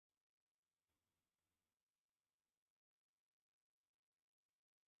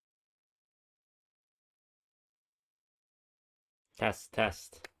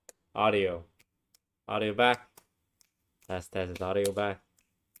Test. Audio. Audio back. Test. Is audio back?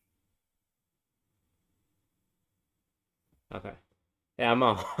 Okay. Yeah, I'm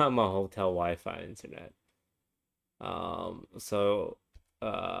on I'm on hotel Wi-Fi internet. So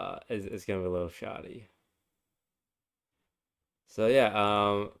it's gonna be a little shoddy. So yeah,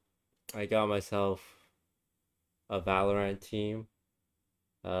 I got myself a Valorant team.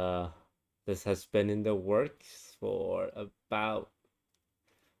 Uh, this has been in the works for about.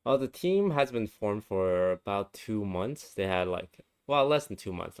 Well, the team has been formed for about 2 months. They had less than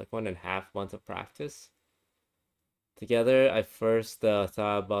 2 months, like 1.5 months of practice together. I first thought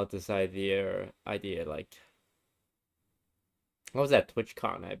about this idea like what was that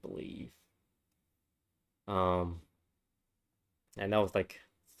TwitchCon, I believe. Um, and that was like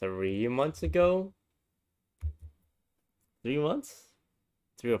 3 months ago. 3 months,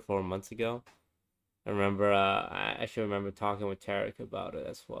 3 or 4 months ago. I remember. I actually remember talking with Tarik about it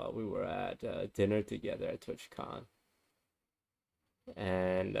as well. We were at dinner together at TwitchCon,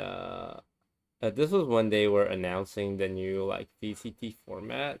 and this was when they were announcing the new like VCT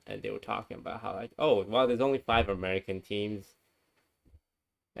format, and they were talking about how like, oh, well, there's only 5 American teams.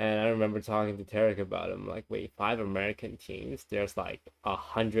 And I remember talking to Tarik about it. I'm like, wait, 5 American teams? There's like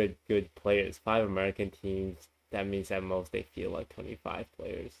 100 good players. 5 American teams. That means at most they feel like 25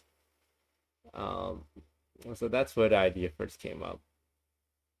 players. Um, so that's where the idea first came up,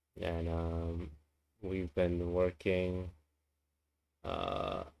 and we've been working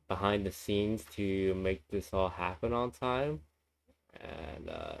behind the scenes to make this all happen on time, and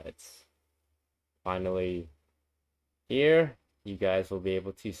it's finally here. You guys will be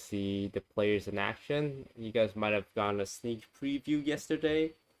able to see the players in action. You guys might have gotten a sneak preview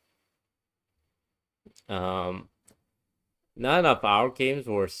yesterday. Um, None of our games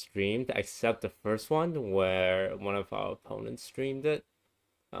were streamed except the first one where one of our opponents streamed it.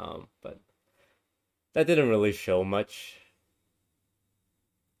 But that didn't really show much.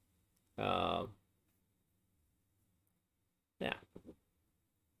 Yeah.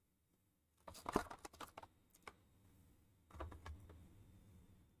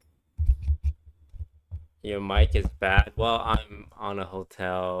 Your mic is bad. Well, I'm on a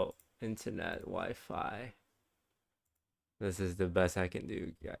hotel internet Wi-Fi. This is the best I can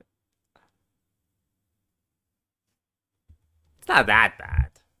do, guys. It's not that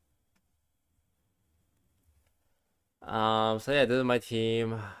bad. So yeah, this is my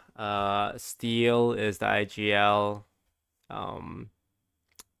team. Steel is the IGL. Gangsta,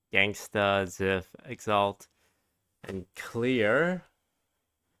 Ziff, Exalt, and Clear.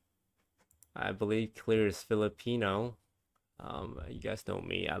 I believe Clear is Filipino. You guys know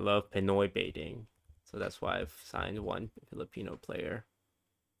me. I love Pinoy baiting. So that's why I've signed one Filipino player.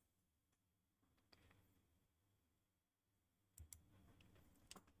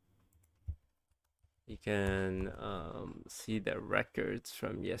 You can see the records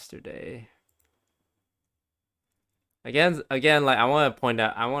from yesterday. Again, like I want to point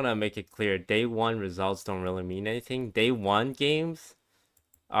out, I want to make it clear. Day one results don't really mean anything. Day one games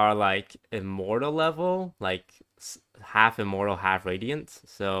are like immortal level, like half immortal, half radiant.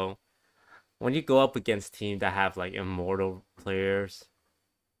 So when you go up against teams that have like immortal players,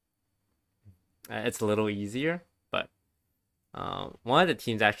 it's a little easier. But one of the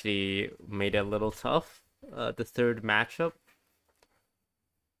teams actually made it a little tough. The third matchup.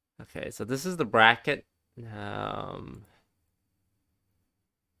 Okay, so this is the bracket.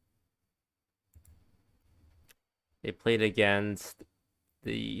 They played against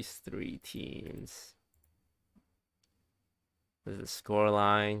these three teams. There's a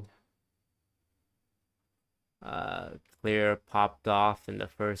scoreline. Clear popped off in the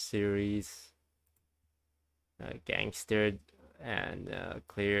first series. Gangster and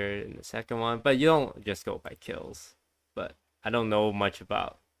Clear in the second one. But you don't just go by kills. But I don't know much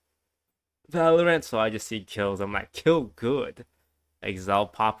about Valorant, so I just see kills. I'm like, kill good.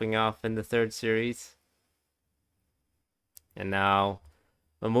 Exalt popping off in the third series. And now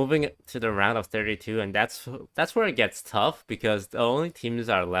we're moving to the round of 32, and that's where it gets tough because the only teams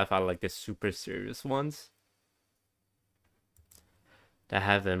that are left are like the super serious ones that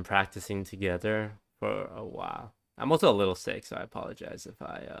have been practicing together for a while. I'm also a little sick, so I apologize if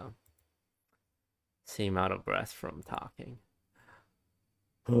I seem out of breath from talking.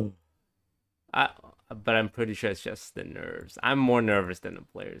 But I'm pretty sure it's just the nerves. I'm more nervous than the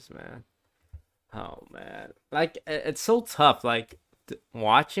players, man. Oh man, like it's so tough. Like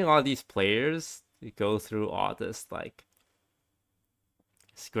watching all these players go through all this like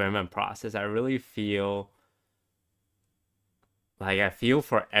scrim and process. I really feel like I feel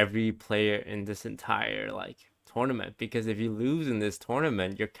for every player in this entire like tournament, because if you lose in this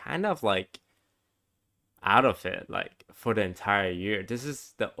tournament, you're kind of like out of it, like for the entire year. This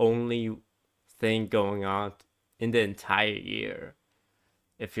is the only thing going on in the entire year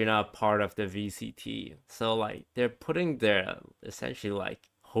if you're not part of the VCT. So like they're putting their essentially like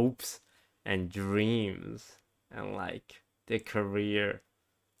hopes and dreams and like their career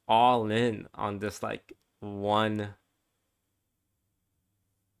all in on this like one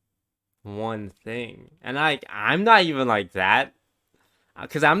thing. And I'm not even like that,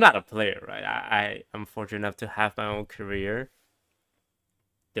 because I'm not a player, right? I am fortunate enough to have my own career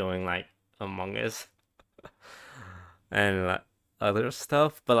doing like Among Us and other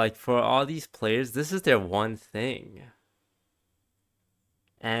stuff. But like for all these players, this is their one thing.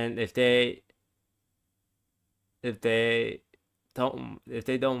 And if they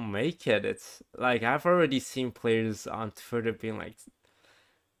don't make it, it's like I've already seen players on Twitter being like,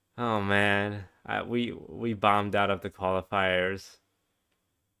 "Oh man, we bombed out of the qualifiers."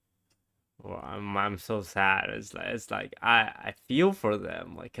 Well, I'm so sad. It's like I feel for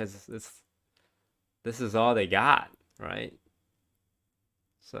them, like, cause this is all they got, right?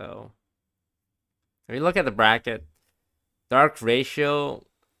 So if you look at the bracket, Dark Ratio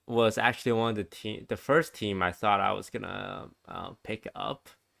was actually one of the first team I thought I was gonna pick up.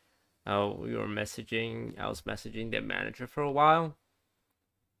 We were messaging. I was messaging their manager for a while.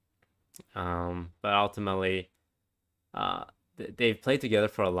 But ultimately, they've played together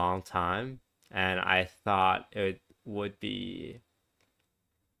for a long time, and I thought it would be,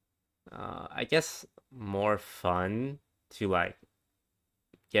 I guess, more fun to like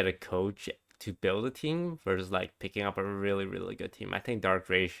get a coach to build a team versus like picking up a really really good team. I think Dark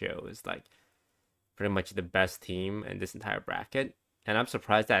Ratio is like pretty much the best team in this entire bracket, and I'm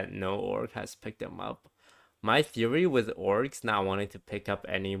surprised that no org has picked them up. My theory with orgs not wanting to pick up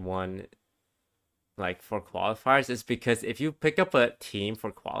anyone like for qualifiers is because if you pick up a team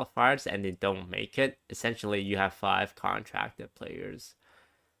for qualifiers and they don't make it, essentially you have 5 contracted players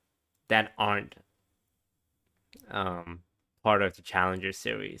that aren't part of the Challenger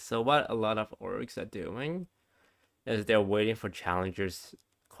series. So what a lot of orgs are doing is they're waiting for Challengers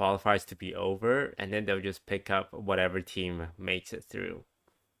qualifiers to be over, and then they'll just pick up whatever team makes it through.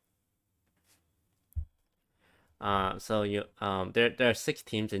 So there are 6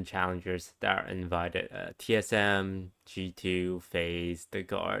 teams in Challengers that are invited. TSM, G2, FaZe, The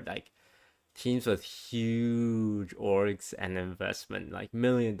Guard, like teams with huge orgs and investment, like $1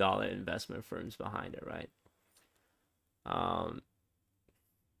 million investment firms behind it, right?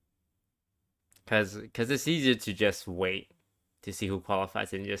 Because it's easier to just wait to see who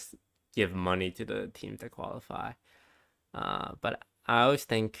qualifies and just give money to the teams that qualify. But I always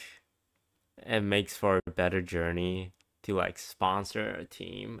think it makes for a better journey to like sponsor a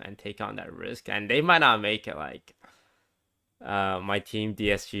team and take on that risk. And they might not make it. Like my team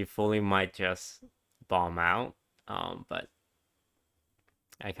DSG fully might just bomb out. But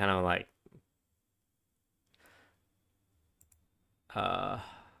I kind of like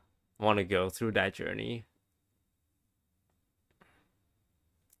want to go through that journey.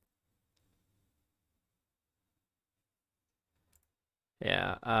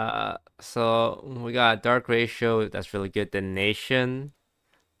 Yeah. So we got Dark Ratio. That's really good. The Nation.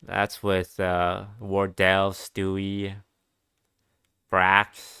 That's with Wardell, Stewie,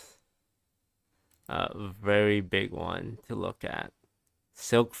 Brax. Very big one to look at.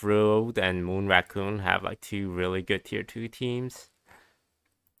 Silk Road and Moon Raccoon have like 2 really good tier 2 teams.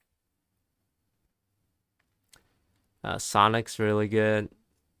 Sonic's really good.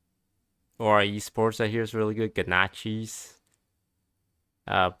 Or Esports I hear is really good. Ganachi's.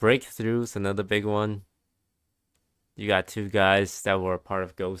 Breakthrough's another big one. You got 2 guys that were part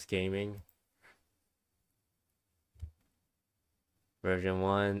of Ghost Gaming. Version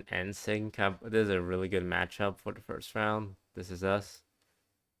 1, Nsic. This is a really good matchup for the first round. This is us.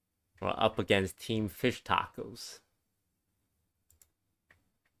 We're up against Team Fish Tacos.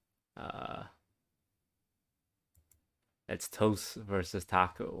 It's Toast versus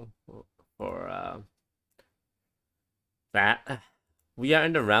Taco for that. We are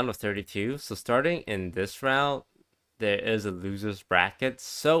in the round of 32, so starting in this round, there is a loser's bracket.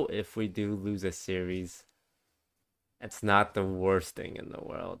 So if we do lose a series, it's not the worst thing in the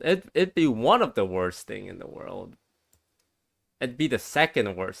world. It'd be one of the worst thing in the world. It'd be the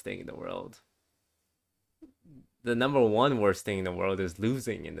second worst thing in the world. The number 1 worst thing in the world is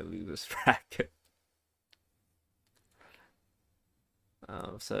losing in the loser's bracket.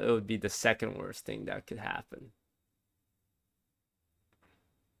 So it would be the second worst thing that could happen.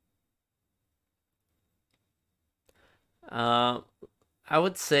 I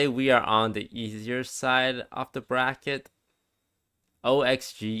would say we are on the easier side of the bracket.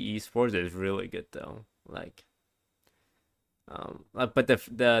 OXG Esports is really good though. But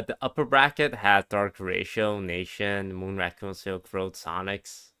the upper bracket has Dark Ratio, Nation, Moon Raccoon, Silk Road,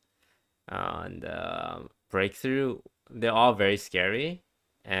 Sonics, and Breakthrough. They're all very scary.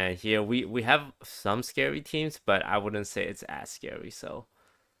 And here we have some scary teams, but I wouldn't say it's as scary. So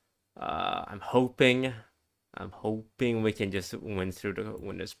I'm hoping we can just win through the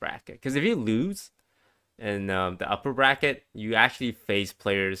winners bracket. Because if you lose in the upper bracket, you actually face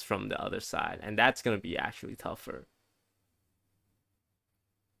players from the other side, and that's gonna be actually tougher.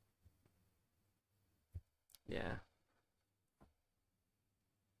 Yeah.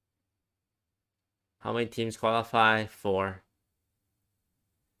 How many teams qualify? 4.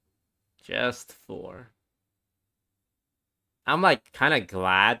 Just 4. I'm like kind of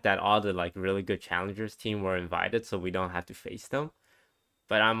glad that all the like really good challengers team were invited, so we don't have to face them.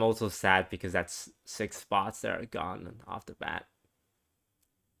 But I'm also sad because that's 6 spots that are gone off the bat.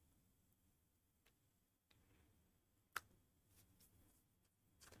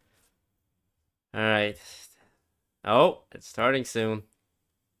 All right. Oh, it's starting soon.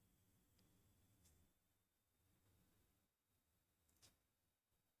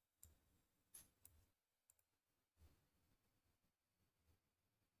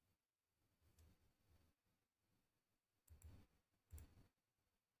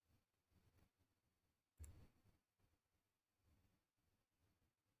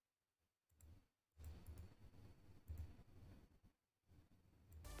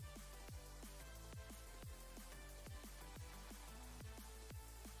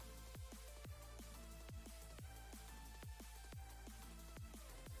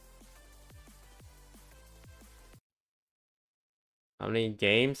 How many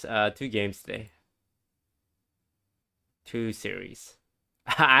games? 2 games today. 2 series.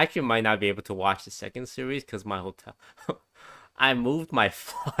 I actually might not be able to watch the second series because my hotel. I moved my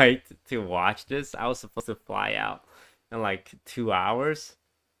flight to watch this. I was supposed to fly out in like 2 hours.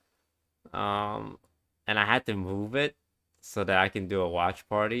 Um, and I had to move it so that I can do a watch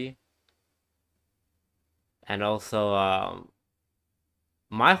party. And also,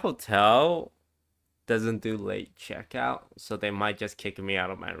 my hotel doesn't do late checkout, so they might just kick me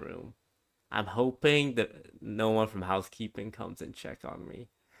out of my room. I'm hoping that no one from housekeeping comes and check on me.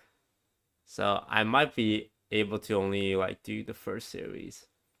 So I might be able to only like do the first series.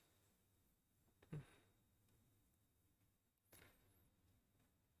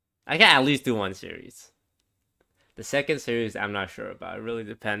 I can at least do 1 series. The second series, I'm not sure about. It really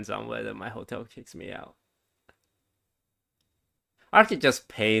depends on whether my hotel kicks me out. I could just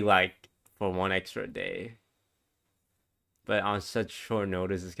pay like for 1 extra day, but on such short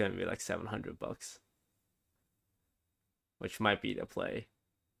notice, it's gonna be like $700, which might be the play.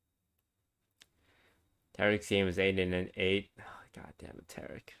 Tarik's game is 8-8. Oh, God damn it,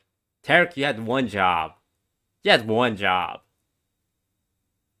 Tarik. Tarik, you had 1 job. You had 1 job.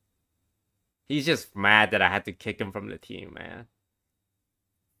 He's just mad that I had to kick him from the team, man.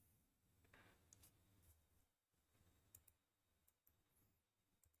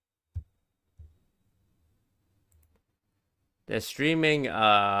 They're streaming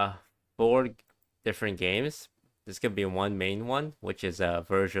 4 different games. This could be one main one, which is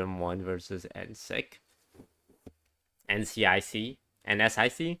version 1 versus Nsic, NCIC, and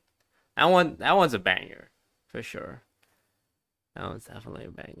SIC. That one's a banger for sure. That one's definitely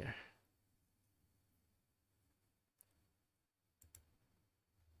a banger.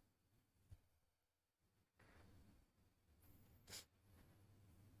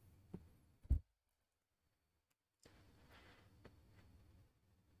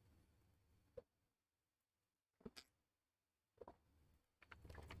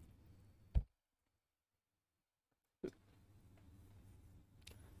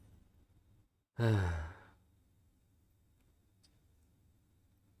 Oh,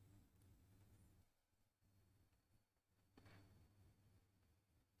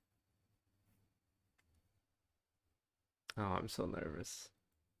 I'm so nervous.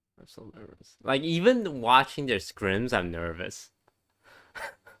 I'm so nervous. Like even watching their scrims, I'm nervous.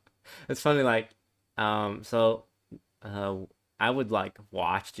 It's funny, like, so, uh, I would like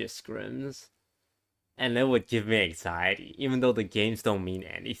watch their scrims, and it would give me anxiety, even though the games don't mean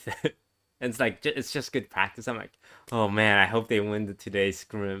anything. And it's like it's just good practice. I'm like, oh man, I hope they win the today's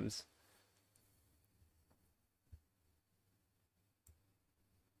scrims.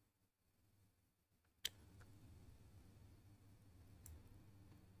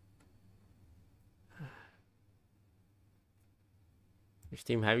 Which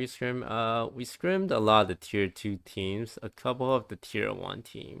team have you scrimmed? We scrimmed a lot of the tier 2 teams, a couple of the tier 1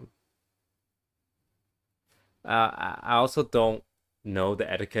 team. I also don't know the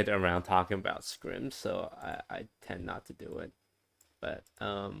etiquette around talking about scrims, so I tend not to do it. But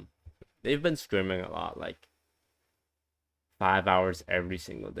they've been scrimming a lot, like 5 hours every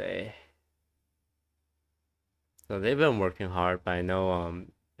single day. So they've been working hard, but I know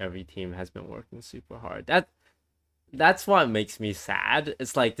every team has been working super hard. That's what makes me sad.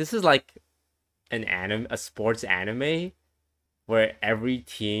 It's like this is like a sports anime where every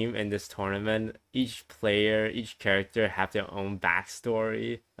team in this tournament, each player, each character have their own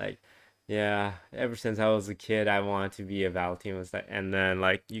backstory. Like, yeah, ever since I was a kid, I wanted to be a Val team. It's like, and then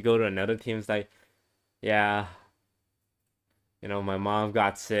like you go to another team, it's like, yeah, my mom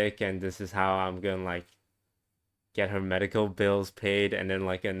got sick, and this is how I'm gonna like get her medical bills paid. And then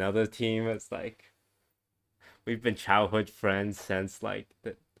like another team, it's like we've been childhood friends since like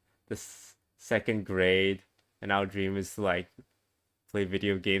the second grade, and our dream is to like play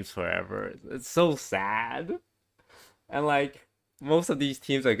video games forever. It's so sad. And like most of these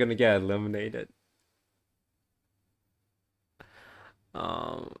teams are gonna get eliminated.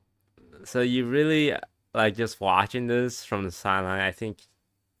 Um so you really like just watching this from the sideline, I think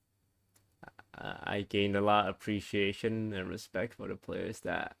I gained a lot of appreciation and respect for the players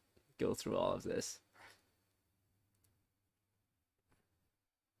that go through all of this.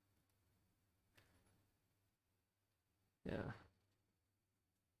 Yeah.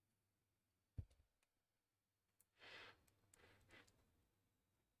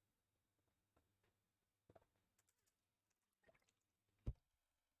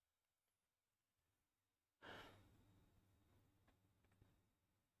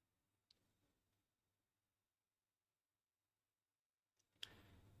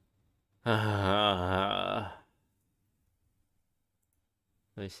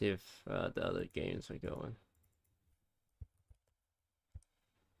 Let me see if the other games are going.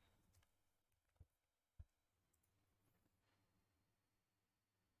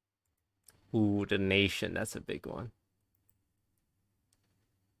 Ooh, the nation, that's a big one.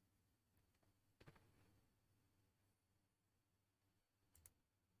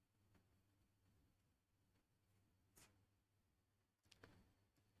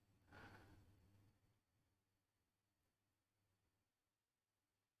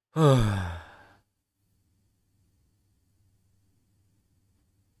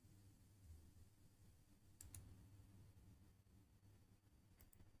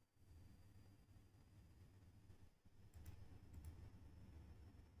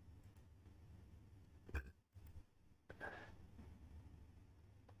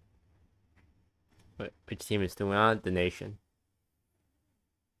 Which team is doing on? The nation.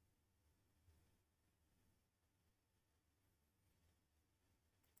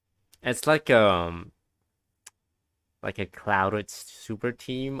 It's like a clouded super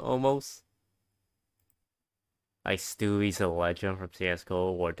team almost. Like Stewie's a legend from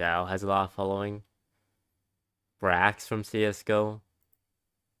CSGO. Wardell has a lot of following. Brax from CSGO.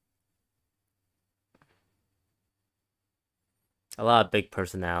 A lot of big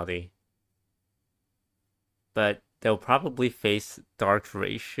personality. But they'll probably face Dark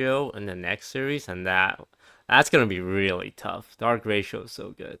Ratio in the next series, and that's gonna be really tough. Dark Ratio is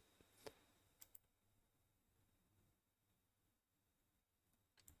so good.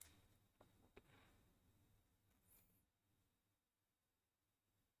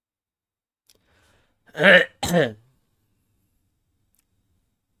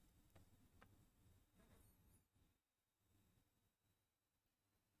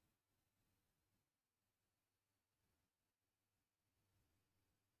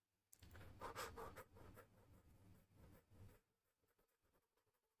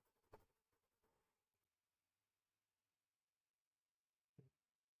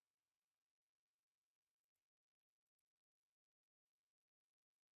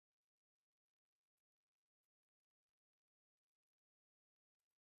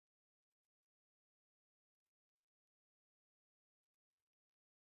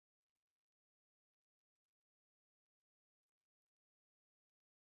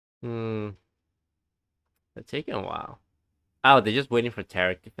 Hmm, it's taking a while. Oh, they're just waiting for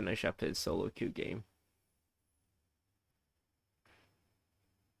Tarik to finish up his solo queue game.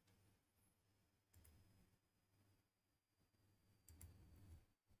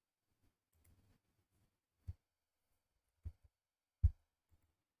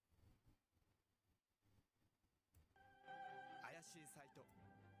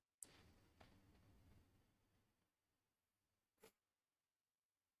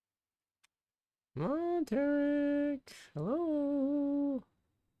 Come on, Tarik. Hello.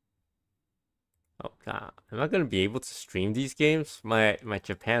 God, am I gonna be able to stream these games? My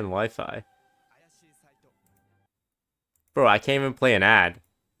Japan Wi-Fi. Bro, I can't even play an ad.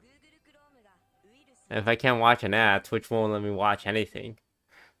 And if I can't watch an ad, Twitch won't let me watch anything.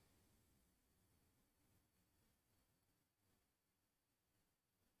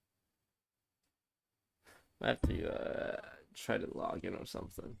 I have to try to log in or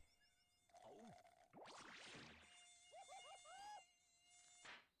something.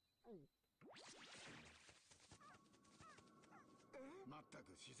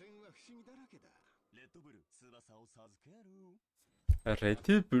 Red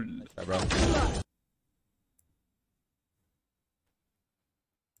Bull. Yeah, bro.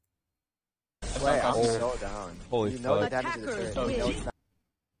 Wait, I'm so down. Holy you know the fuck. damage of the turret. You know it's not.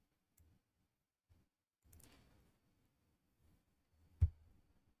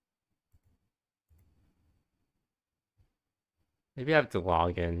 Maybe I have to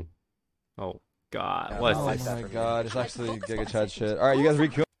log in. Oh god, what is Oh this? my god, it's actually Giga Chat shit. Alright, you guys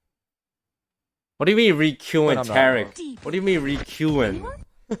re-queue. What do you mean re-queuing I'm not. Tarik? What do you mean re-queuing?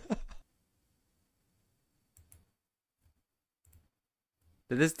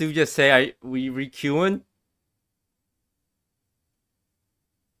 Did this dude just say we re-queuing?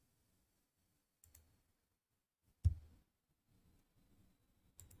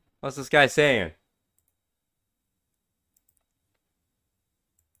 What's this guy saying?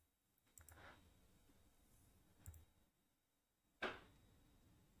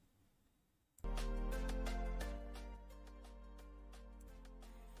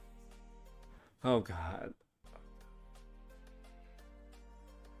 Oh god.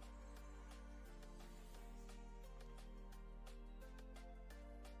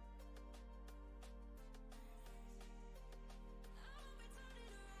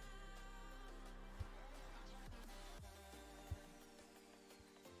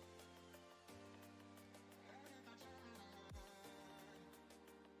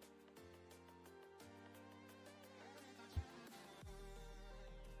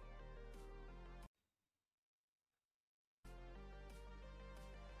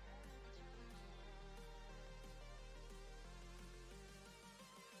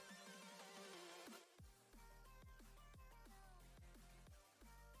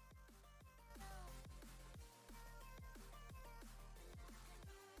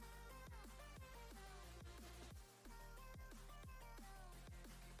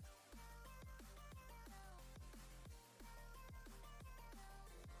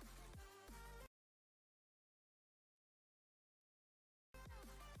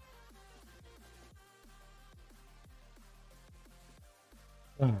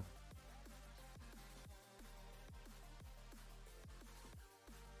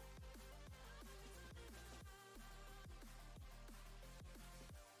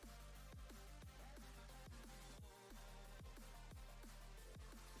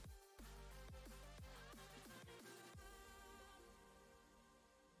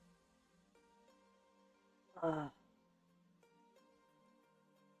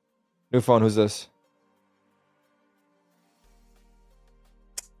 New phone, who's this?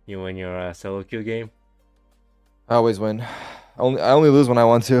 You win your solo queue game? I always win. I only lose when I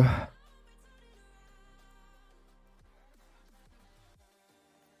want to. Are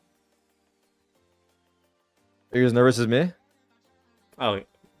you as nervous as me? Oh,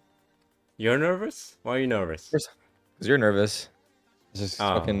 you're nervous? Why are you nervous? Because you're nervous. It's just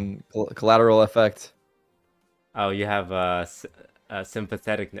Oh. fucking collateral effect. Oh, you have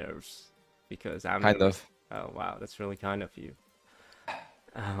sympathetic nerves because I'm Kind nervous. of. Oh wow, that's really kind of you.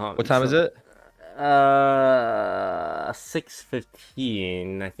 What time is it?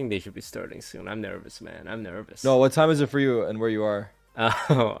 6:15. I think they should be starting soon. I'm nervous, man. I'm nervous. No, what time is it for you and where you are?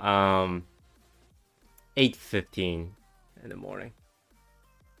 Oh, 8:15 in the morning.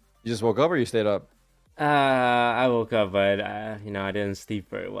 You just woke up or you stayed up? I woke up, but you know, I didn't sleep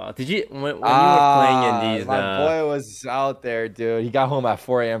very well. Did you when you were playing in these? My boy was out there, dude. He got home at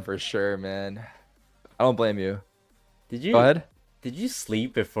 4 a.m. for sure, man. I don't blame you. Did you Go ahead. Did you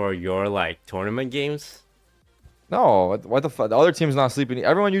sleep before your like tournament games? No, what the fuck? The other team's not sleeping.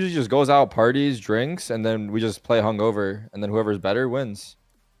 Everyone usually just goes out, parties, drinks, and then we just play hungover, and then whoever's better wins.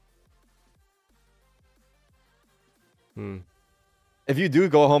 Hmm. If you do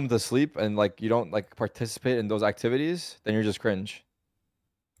go home to sleep and like you don't like participate in those activities, then you're just cringe.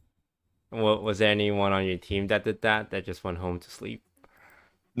 Well, was there anyone on your team that did that? That just went home to sleep?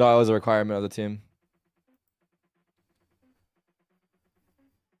 No, it was a requirement of the team.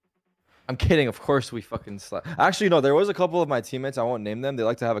 I'm kidding. Of course we fucking slept. Actually, no, there was a couple of my teammates. I won't name them. They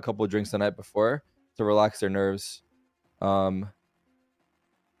like to have a couple of drinks the night before to relax their nerves.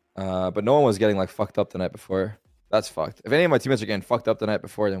 But no one was getting like fucked up the night before. That's fucked. If any of my teammates are getting fucked up the night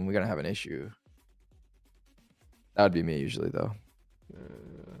before, then we're gonna have an issue. That would be me usually though.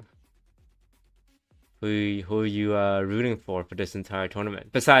 Who are you rooting for this entire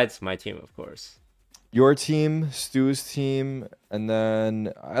tournament? Besides my team, of course. Your team, Stu's team, and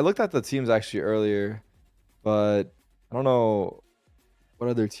then I looked at the teams actually earlier, but I don't know what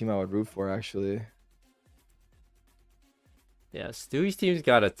other team I would root for actually. Yeah, Stewie's team's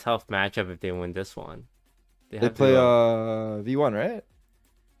got a tough matchup if they win this one. They have play to, V1, right?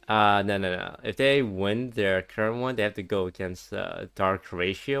 no. If they win their current one, they have to go against Dark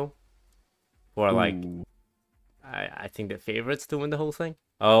Ratio. For like, Ooh. I think the favorites to win the whole thing.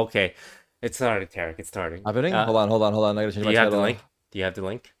 Oh, okay. It's starting, Tarik. It's starting. Happening? Hold on. I gotta change Do my you have title. the link? Do you have the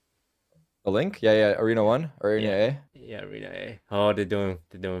link? The link? Yeah. Arena 1? Arena A? Yeah, Arena A. Oh, they're doing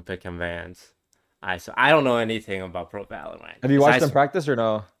pick and bans. So I don't know anything about Pro Valorant. Have you watched them practice or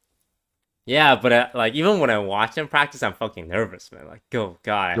no? Yeah, but like even when I watch them practice, I'm fucking nervous, man. Like, oh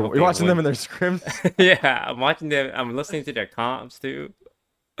god, You're watching them in their scrims? Yeah, I'm watching them. I'm listening to their comps too.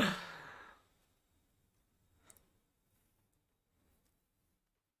 It's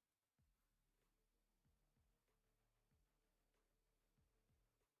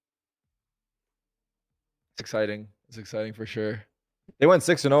exciting. It's exciting for sure. They went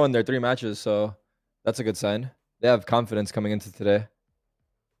 6-0 in their 3 matches, so that's a good sign. They have confidence coming into today.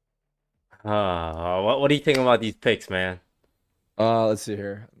 What do you think about these picks, man? Let's see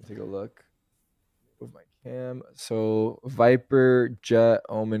here. Let me take a look. Move my cam. So Viper, Jet,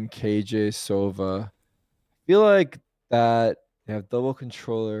 Omen, KJ, Sova. I feel like that they have double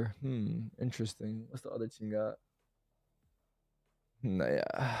controller. Interesting. What's the other team got? Nah,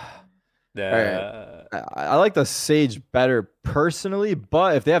 yeah. I like the Sage better personally,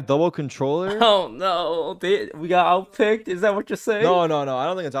 but if they have double controller, oh no, we got outpicked. Is that what you're saying? No. I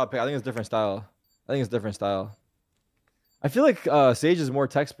don't think it's outpicked. I think it's different style. I feel like Sage is more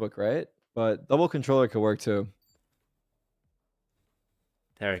textbook, right? But double controller could work too.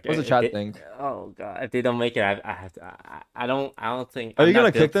 Tarik, what's the chat think? Oh god, if they don't make it, I have to. I don't think. Are you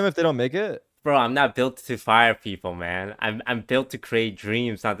gonna kick them if they don't make it? Bro, I'm not built to fire people, man. I'm built to create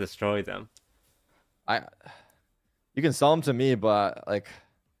dreams, not destroy them. You can sell them to me, but like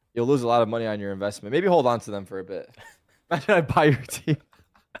you'll lose a lot of money on your investment. Maybe hold on to them for a bit. Imagine I buy your team.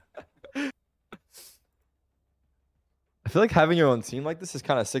 I feel like having your own team like this is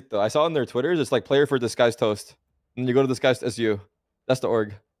kind of sick though. I saw on their Twitters, it's like player for DisguisedToast. And you go to Disguised as you. That's the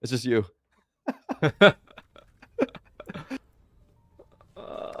org. It's just you.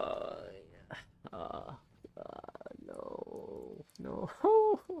 No.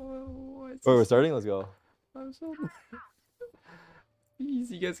 Wait, we're starting? Let's go. I'm so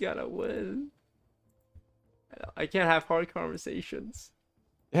Please, you guys gotta win. I can't have hard conversations.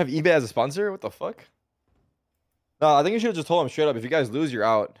 You have eBay as a sponsor? What the fuck? No, I think you should have just told him straight up, if you guys lose, you're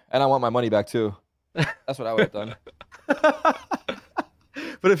out. And I want my money back too. That's what I would have done.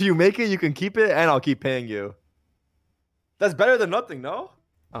 But if you make it, you can keep it and I'll keep paying you. That's better than nothing, no?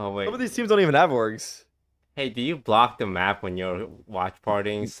 Oh, wait. Some of these teams don't even have orgs. Hey, do you block the map when you're watch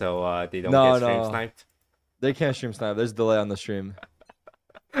partying so they don't get stream sniped? They can't stream snipe. There's delay on the stream.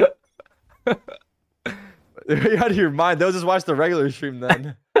 You're out of your mind. They'll just watch the regular stream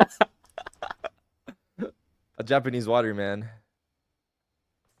then. A Japanese water, man.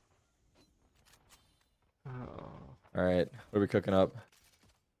 All right, what are we cooking up?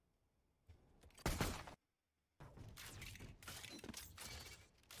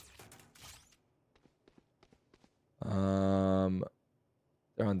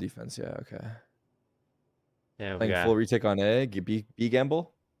 They're on defense. Yeah, okay. Yeah, playing full retake on A. B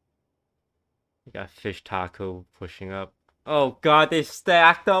gamble. We got Fish Taco pushing up. Oh god, they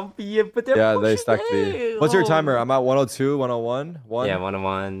stacked on B, but they're they stacked B. What's your timer? I'm at 102, 101, 1. Yeah,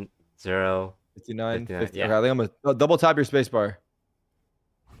 101, 0, 59, 50. Yeah. Okay, I think I'm double tap your space bar.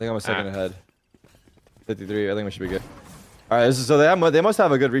 I think I'm a second ahead. 53. I think we should be good. All right, so they must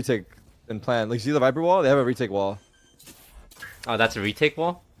have a good retake in plan. Like, see the Viper wall? They have a retake wall. Oh, that's a retake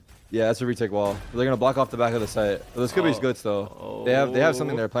wall? Yeah, that's a retake wall. They're gonna block off the back of the site. So this could be good though. They have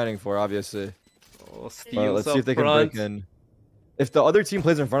something they're planning for, obviously. Let's see if they can break in. If the other team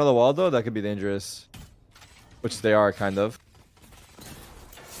plays in front of the wall though, that could be dangerous. Which they are kind of.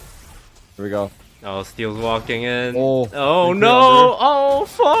 Here we go. Oh, Steel's walking in. Oh no! Oh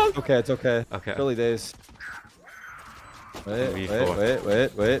fuck! Okay, it's okay. Okay. Early days.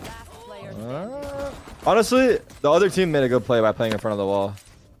 Wait. Honestly, the other team made a good play by playing in front of the wall.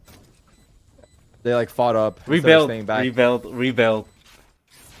 They like fought up. Rebuild.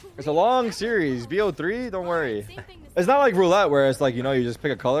 It's a long series. BO3, don't worry. It's not like roulette where it's like, you know, you just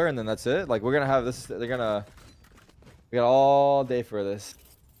pick a color and then that's it. Like, we're gonna have this. We got all day for this.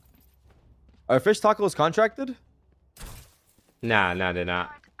 Are fish tacos contracted? Nah, they're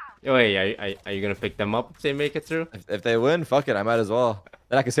not. Wait, are you gonna pick them up if they make it through? If they win, fuck it, I might as well.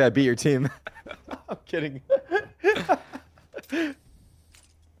 Then I can say I beat your team. I'm kidding.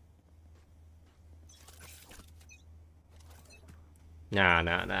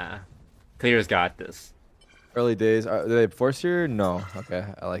 Nah. Clear's got this. Early days. Do they force here? No. Okay,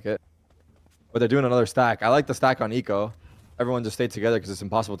 I like it. But they're doing another stack. I like the stack on eco. Everyone just stayed together because it's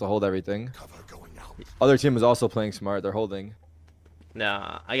impossible to hold everything. Other team is also playing smart. They're holding.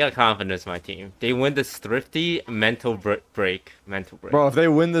 Nah, I got confidence in my team. They win this thrifty mental break. Bro, if they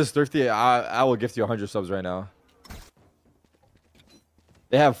win this thrifty, I will gift you 100 subs right now.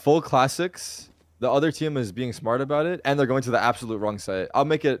 They have full classics. The other team is being smart about it, and they're going to the absolute wrong site. I'll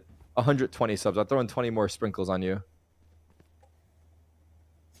make it 120 subs. I'll throw in 20 more sprinkles on you.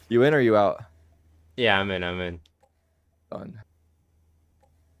 You in or you out? Yeah, I'm in. Done.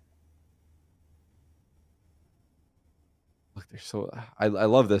 Look, they're so. I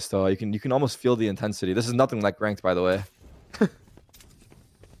love this though. You can almost feel the intensity. This is nothing like ranked, by the way.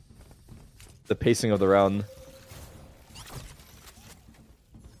 The pacing of the round.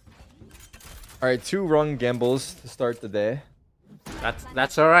 All right, 2 wrong gambles to start the day.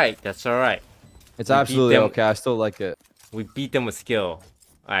 That's all right. It's Absolutely okay. I still like it. We beat them with skill.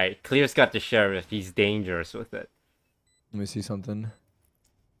 All right, Clear's got the sheriff. He's dangerous with it. Let me see something.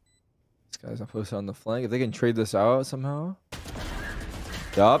 This guy's not posted on the flank. If they can trade this out somehow.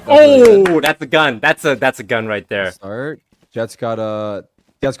 Yup. Oh, that's a gun. That's a gun right there. Start. Jet's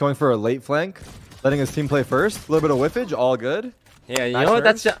going for a late flank, letting his team play first. A little bit of whiffage, all good. Yeah, you know what?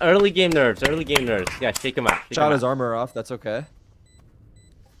 That's the early game nerves. Yeah, shake him out. Shot his armor off. That's okay.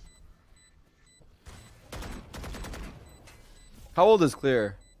 How old is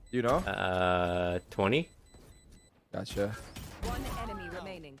Clear? Do you know? 20. Gotcha. One enemy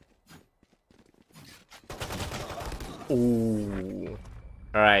remaining. Ooh.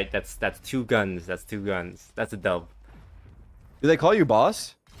 All right, that's 2 guns. That's a dub. Do they call you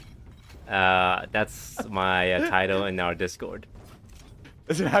boss? That's my title in our Discord.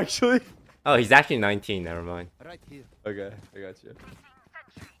 Is it actually? Oh, he's actually 19. Never mind. Right here. Okay, I got you.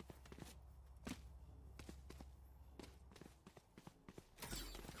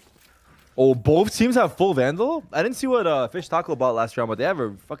 Oh, both teams have full Vandal? I didn't see what Fish Taco bought last round, but they have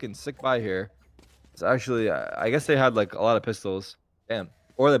a fucking sick buy here. It's actually, I guess they had like a lot of pistols. Damn.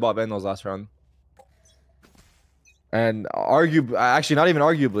 Or they bought Vandals last round. And actually not even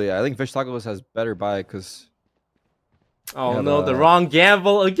arguably, I think Fish Tacos has better buy because... Oh no, the wrong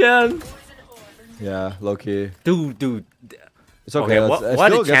gamble again. Yeah, low key. Dude. It's okay.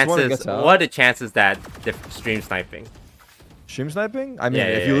 What are the chances that they're stream sniping? Stream sniping? I mean, Yeah,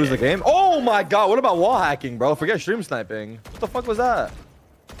 if you lose the game. Oh my god, what about wall hacking, bro? Forget stream sniping. What the fuck was that?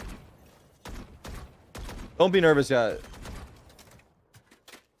 Don't be nervous yet.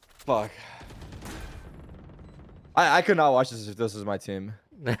 Fuck. I could not watch this if this was my team.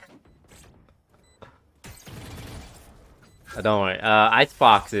 Don't worry.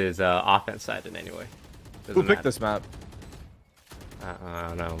 Icebox is offense sided anyway. Who picked this map? I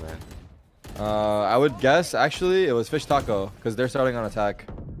don't know, man. I would guess actually it was Fish Taco because they're starting on attack.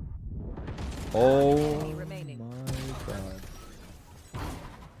 Oh my god.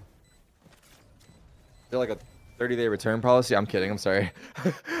 They're like a 30-day return policy. I'm kidding. I'm sorry.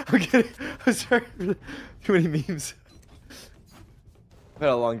 I'm kidding. I'm sorry. Too many memes. I've had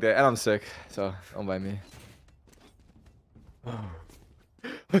a long day and I'm sick, so don't mind me.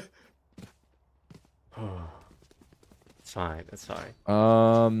 It's fine.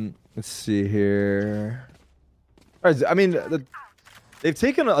 Let's see here. All right, I mean, they've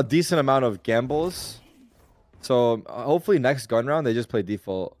taken a decent amount of gambles, so hopefully next gun round they just play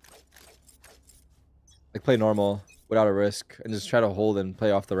default, like play normal without a risk, and just try to hold and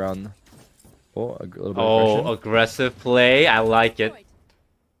play off the round. Oh, a little bit of aggression. Aggressive play. I like it.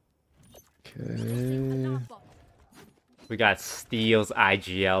 Okay. We got Steel's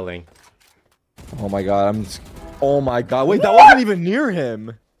IGLing. Oh my god, oh my god, wait, that wasn't even near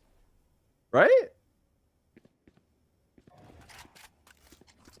him. Right?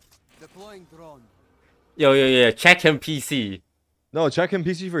 Deploying drone. Yo, check him PC. No, check him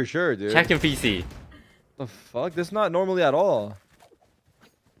PC for sure, dude. Check him PC. The fuck? This is not normally at all.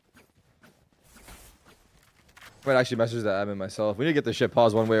 I might actually message that admin myself. We need to get this shit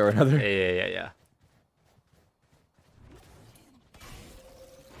paused one way or another. Yeah.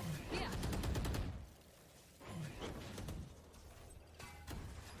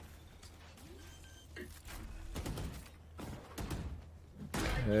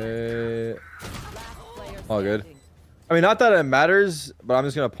 Okay. Last player All good. standing. I mean, not that it matters, but I'm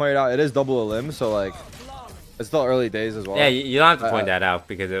just gonna point it out. It is double a limb, so like, it's still early days as well. Yeah, you don't have to point that out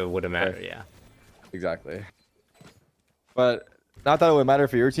because it wouldn't matter. Okay. Yeah. Exactly. But not that it would matter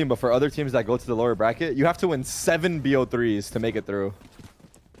for your team, but for other teams that go to the lower bracket, you have to win 7 BO3s to make it through.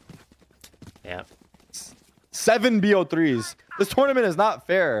 Yeah. 7 BO3s. This tournament is not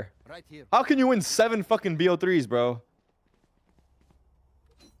fair. Right here. How can you win 7 fucking BO3s, bro?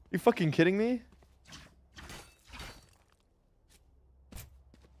 You fucking kidding me?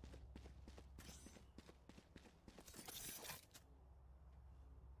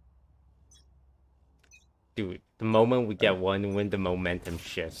 Dude, the moment we get one win, the momentum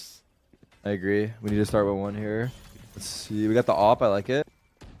shifts. I agree. We need to start with one here. Let's see. We got the op. I like it.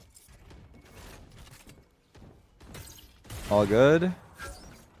 All good.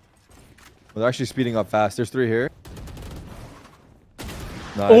 We're actually speeding up fast. There's 3 here.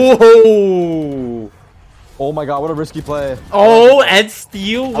 Nice. Oh! Oh my god, what a risky play. Oh, and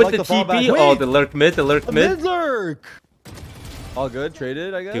steal with like the the fallback. TP. Wait. Oh, the lurk mid, the lurk mid. Mid-lurk! All good.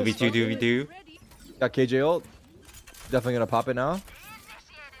 Traded, I guess. 2v2, 2v2. Got KJ ult. Definitely gonna pop it now.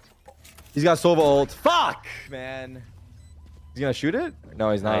 He's got Sova ult. Fuck, man. He's gonna shoot it? No,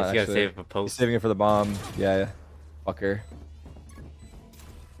 he's not. Nice, you gotta actually. save it for He's post. saving it for the bomb. Yeah. Fucker.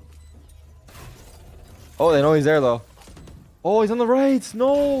 Oh, they know he's there though. Oh, he's on the right.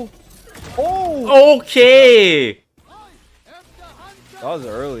 No. Oh. Okay! That was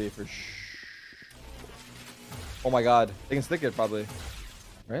early for sure. Oh my god. They can stick it probably.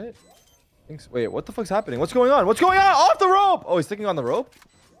 Right? Wait, what the fuck's happening? What's going on? What's going on? Off the rope! Oh, he's sticking on the rope?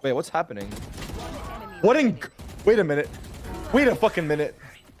 Wait, what's happening? What in... Wait a minute. Wait a fucking minute.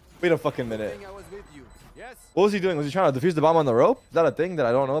 Wait a fucking minute. I was with you. Yes. What was he doing? Was he trying to defuse the bomb on the rope? Is that a thing that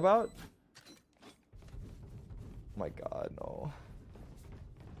I don't know about? Oh my god, no.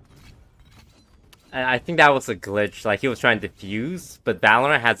 I think that was a glitch. Like, he was trying to defuse, but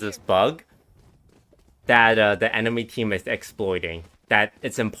Valorant has this bug that the enemy team is exploiting. That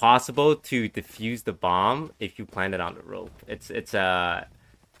it's impossible to defuse the bomb if you plant it on the rope. The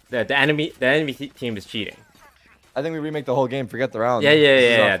enemy team is cheating. I think we remake the whole game. Forget the round.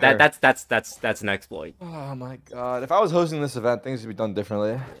 Yeah. That's an exploit. Oh my god. If I was hosting this event, things would be done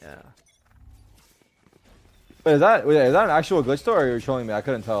differently. Yeah. Wait, is that an actual glitch though, or are you trolling me? I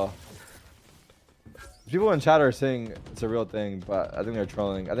couldn't tell. People in chat are saying it's a real thing, but I think they're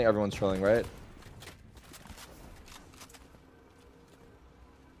trolling. I think everyone's trolling, right?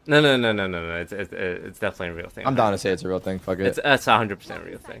 No. It's definitely a real thing. I'm down to say it's a real thing. Fuck it. It's 100% a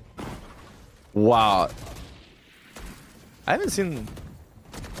real thing. Wow. I haven't seen.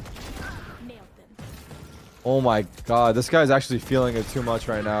 Oh my god, this guy's actually feeling it too much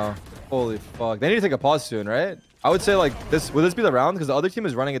right now. Holy fuck. They need to take a pause soon, right? I would say like this. Will this be the round? Because the other team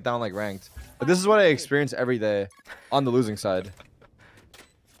is running it down like ranked. But this is what I experience every day on the losing side.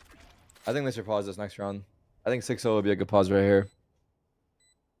 I think they should pause this next round. I think 6-0 would be a good pause right here.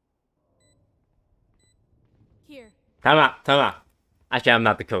 Time out. Actually, I'm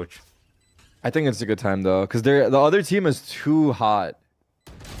not the coach. I think it's a good time though, because the other team is too hot.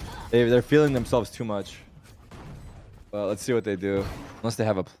 They're feeling themselves too much. Well, let's see what they do. Unless they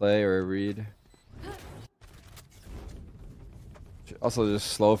have a play or a read. Also,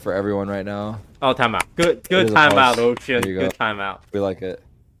 just slow for everyone right now. Oh, timeout. Good is a timeout, pause. Ocean. There you go. Good timeout. We like it.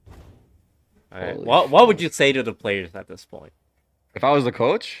 All right. Holy What would you say to the players at this point? If I was the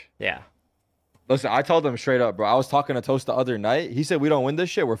coach, Yeah. listen, I told them straight up, bro. I was talking to Toast the other night. He said, we don't win this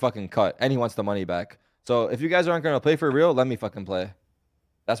shit, we're fucking cut. And he wants the money back. So if you guys aren't going to play for real, let me fucking play.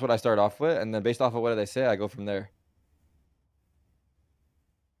 That's what I start off with. And then based off of what they say, I go from there.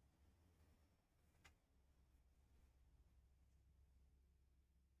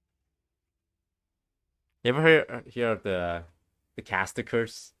 You ever hear of the caster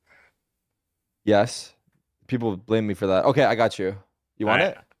curse? Yes. People blame me for that. Okay, I got you. You want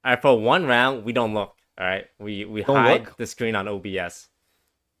it? All right, for one round, we don't look. All right, we Don't hide look? the screen on OBS.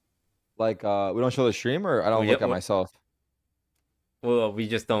 Like, we don't show the stream, or I don't look at myself? Well, we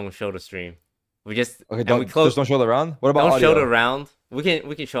just don't show the stream. We just Okay, and we close. just don't show the round? What about Don't audio? show the round. We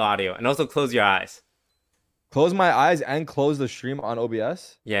can show audio and also close your eyes. Close my eyes and close the stream on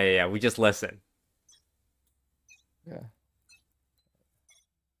OBS? Yeah. We just listen. Yeah.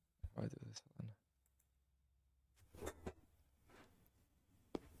 I'll do this one.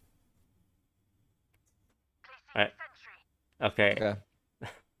 All right. Okay. Okay.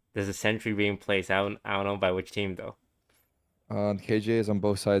 There's a sentry being placed. I don't know by which team though. KJ is on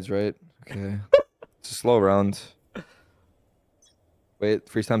both sides, right? Okay. It's a slow round. Wait,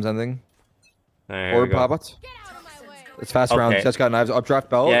 freeze time's ending. All right, here we Orb go. pop out. It's fast round. Okay. Just got knives. Updraft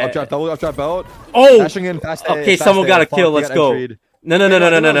belt. Yeah. Updraft double. Updraft belt. Oh! Dashing in. Fast A, Okay, fast someone A, got a fuck, kill. he Let's got go. entried. No. I think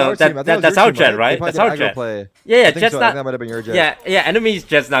that was your That's team, our right? jet, They right? probably That's did our aggro jet. play. Yeah, I think Jet's so. I think not. that might have been your jet. Yeah. Enemies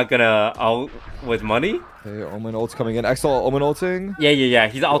Jet's not gonna out with money. Okay, Omen ult's coming in. Exo Omen ulting. Yeah.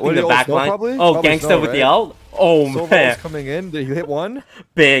 He's ulting What the did he ult? back Snow line. probably? Oh, Probably Gangsta Snow, with the right? ult. Oh Silva man, ult's coming in. Did he hit one?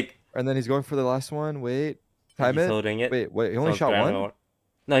 big. And then he's going for the last one. Wait. Time He's it. holding it. Wait. He only Someone's shot grabbing one? it.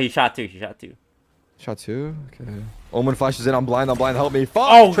 No, he shot two. Shot two? Okay. Omen flashes in. I'm blind. Help me. Fuck!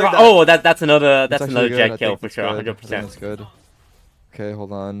 Oh, Trade God. that. That's another actually good. jet I kill think for that's sure. good. I 100%. think that's good. Okay,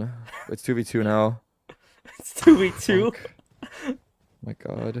 hold on. It's 2v2 now. It's 2v2. Fuck. My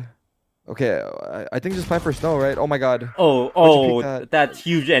god. Okay, I think just plan for snow, right? Oh my god. Oh, that? that's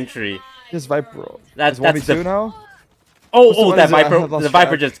huge entry. Just Viper. That's It's 1v2 the. now? Oh, one that is it? I Viper. have lost The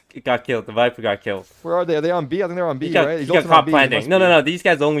Viper track. just got killed. The Viper got killed. Where are they? Are they on B? I think they're on B, He got, right? he He's got ulting on caught B. He planting. must No. be. These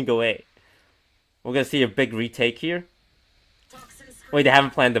guys only go A. We're gonna see a big retake here. Wait, they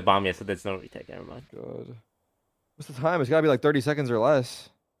haven't planned the bomb yet, so there's no retake. Never mind. God. What's the time? It's gotta be like 30 seconds or less.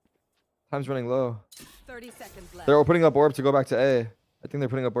 Time's running low. 30 seconds left. They're putting up orb to go back to A. I think they're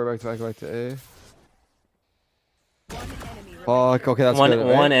putting up orb back to A. One enemy remaining. Fuck. Okay, that's good. One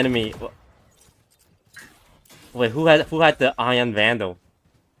Right? enemy. Wait, who had the Iron Vandal?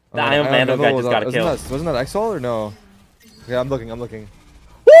 The Iron Vandal guy just got a kill. Wasn't that Exol or no? Okay, I'm looking.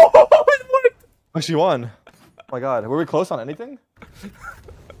 Actually won. Oh my god. Were we close on anything?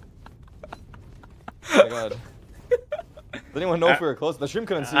 Oh my god. Does anyone know if we were close? The stream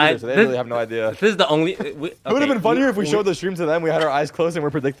couldn't see either, so they really have no idea. This is the only. It would have been funnier if we showed the stream to them. We had our eyes closed and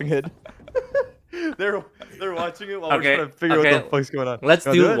we're predicting it. they're watching it while we're trying to figure out what the fuck's going on. Let's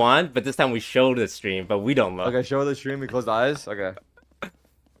You wanna do it? one, but this time we show the stream, but we don't look. Okay, show the stream. We close the eyes. Okay.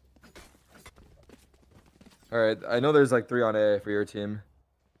 All right. I know there's like 3 on A for your team.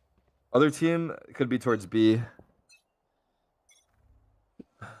 Other team could be towards B.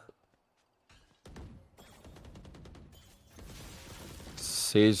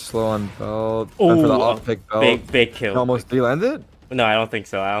 Sage slow on belt. Ooh, For the off pick belt. big kill. Almost did he land it? No, I don't think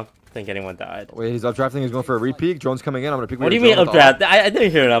so. I don't think anyone died. Wait, he's updrafting. He's going for a repeat. Drone's coming in. I'm gonna pick. What do you mean updraft? I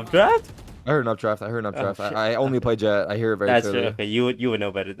didn't hear an updraft. I heard an updraft. Oh, shit. I only play Jet. I hear it very That's clearly. true. Okay, you would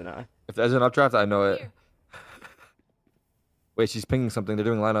know better than I. If there's an updraft, I know it. Wait, she's pinging something. They're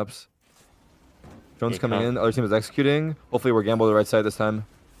doing lineups. Drone's Okay, coming come. in. Other team is executing. Hopefully, we're gamble the right side this time.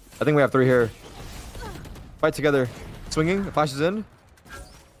 I think we have 3 here. Fight together. Swinging. Flashes in. Oh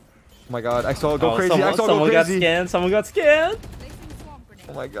my god. Exo, go crazy. Exo, go someone got crazy. scanned. Someone got scanned.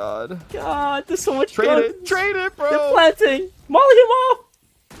 Oh my god. God, there's so much Trade guns. it. Trade it, They're bro. planting. Molly him off.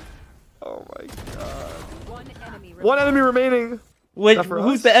 Oh my god. One enemy remaining. One enemy remaining. Wait, that for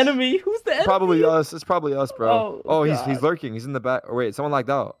who's us? the enemy? Who's the enemy? Probably us. It's probably us, bro. Oh, Oh, he's God. lurking. He's in the back. Or wait, someone lagged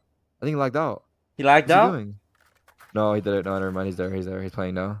out. I think he lagged out. He lagged What's he out. doing? No, he did it. No, never mind. He's there. He's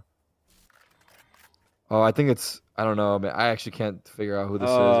playing now. Oh, I think it's. I don't know, man. I actually can't figure out who this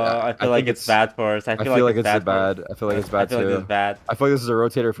is. I feel like think it's bad for us. I feel like it's it's bad. bad. I feel like it's bad I feel like too. it's bad. I feel like this is a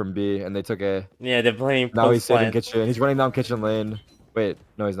rotator from B, and they took A. Yeah, they're playing. Now he's post saving plant. kitchen. He's running down kitchen lane. Wait,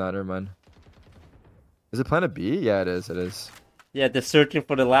 no, he's not. Never mind. Is it planet B? Yeah, it is. It is. Yeah, they're searching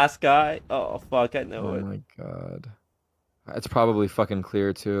for the last guy. Oh fuck, I know Oh it. my god. It's probably fucking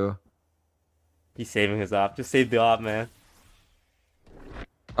clear too. He's saving his op. Just save the op, man.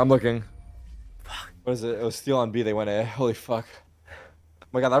 I'm looking. What is it? It was steal on B. They went A. Holy fuck. Oh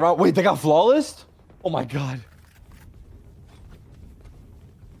my god, that round. Wait, they got flawless? Oh my god.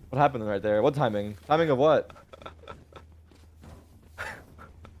 What happened right there? What timing? Timing of what?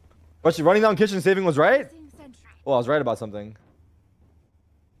 What, she running down kitchen saving was right? Well, I was right about something.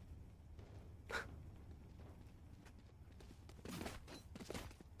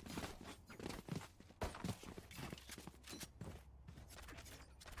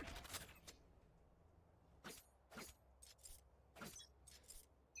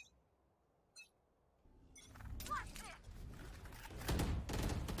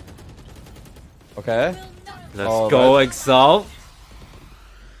 Okay. Let's Oh, go, Exalt.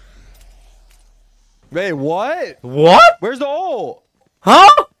 Wait, what? What? Where's the ult? Huh?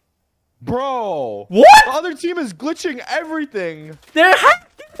 Bro. What? The other team is glitching everything. They're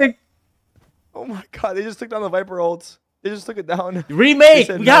hacking. Oh my god, they just took down the Viper ults. They just took it down. Remake.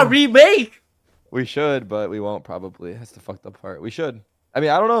 said We got no. remake. We should, but we won't probably. That's the fucked up part. We should. I mean,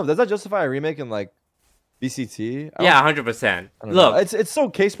 I don't know. Does that justify a remake in like BCT? Yeah, 100%. I don't know. Look, It's so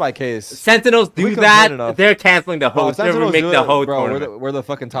case by case. Sentinels We do complain that. enough. They're canceling the Oh, whole. if They're Sentinels remake do the it, whole bro, tournament. we're the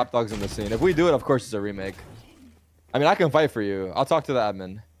fucking top dogs in the scene. If we do it, of course it's a remake. I mean, I can fight for you. I'll talk to the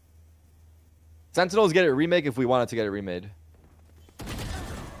admin. Sentinels get it remake if we wanted to get it remade.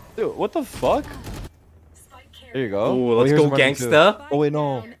 Dude, what the fuck? There you go. Oh, let's here's go him running too. gangsta. Oh, wait,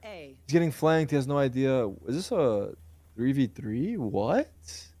 no. Down A. He's getting flanked. He has no idea. Is this a 3v3? What?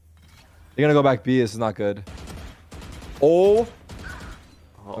 They're gonna go back B. This is not good. Oh.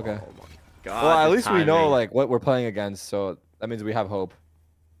 Oh, Okay. my God. Well, at the least we know timing. like what we're playing against, so that means we have hope.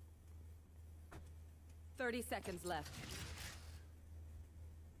 30 seconds left.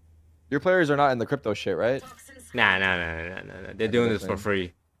 Your players are not in the crypto shit, right? Nah. They're doing this for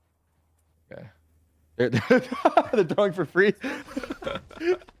free. Okay. They're throwing for free.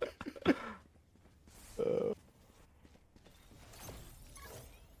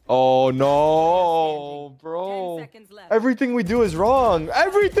 Oh no, 10 bro! seconds left. Everything we do is wrong.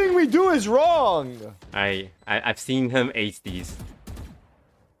 Everything we do is wrong. I've seen him ace these.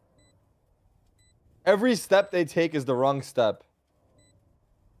 Every step they take is the wrong step.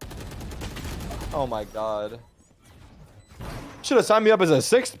 Oh my god. Should have signed me up as a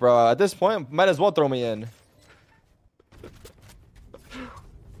sixth, bro. At this point, might as well throw me in.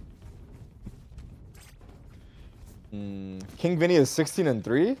 King Vinny is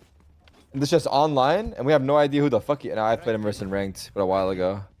 16-3. And this is just online, and we have no idea who the fuck he. No, I played him versus ranked, but a while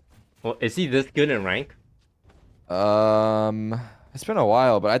ago. Well, is he this good in rank? It's been a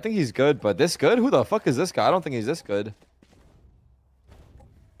while, but I think he's good. But this good? Who the fuck is this guy? I don't think he's this good.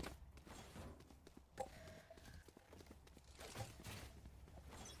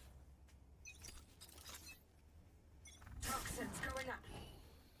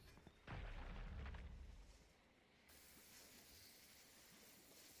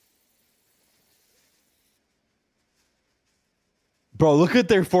 Bro, look at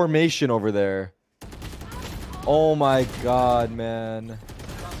their formation over there. Oh my god, man.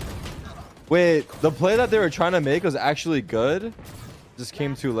 Wait, the play that they were trying to make was actually good. Just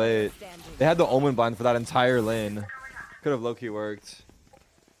came too late. They had the Omen blind for that entire lane. Could have low-key worked.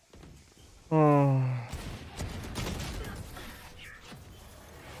 Oh.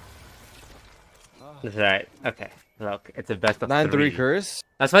 That's right. Okay. Look, it's a best of 9-3 three. curse.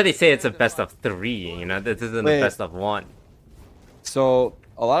 That's why they say it's a best of three. You know, this isn't Wait. a best of one. So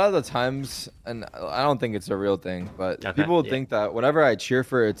a lot of the times, and I don't think it's a real thing, but Okay, people yeah. think that whenever I cheer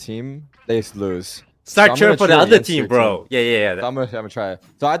for a team, they lose. Start I'm cheering gonna for the cheer other against team, your bro. team. Yeah. So I'm gonna try it.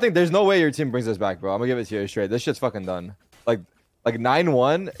 So I think there's no way your team brings us back, bro. I'm gonna give it to you straight. This shit's fucking done. Like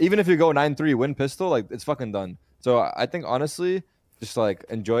 9-1, even if you go 9-3, win pistol, like it's fucking done. So I think honestly, just like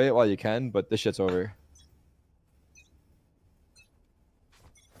enjoy it while you can, but this shit's over.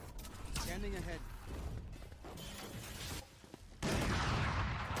 Standing ahead.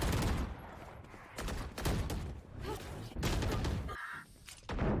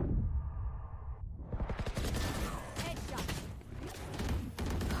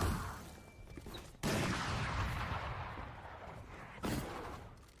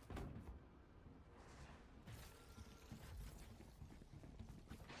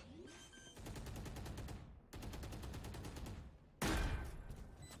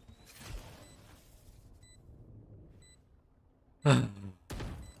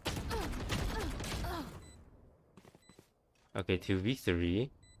 Okay, 2v3.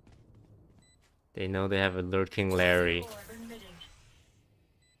 They know they have a lurking Larry.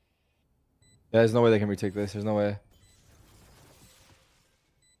 There's no way they can retake this. There's no way.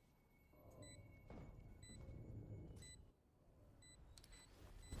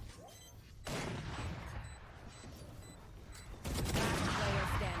 Player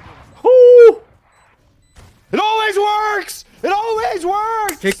standing. Woo! It always works. It always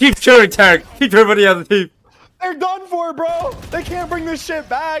works. Okay, keep cheering, Tarik. Keep cheering for the other team. They're done for, bro. They can't bring this shit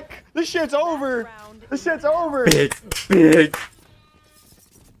back. This shit's over. This shit's over. Big.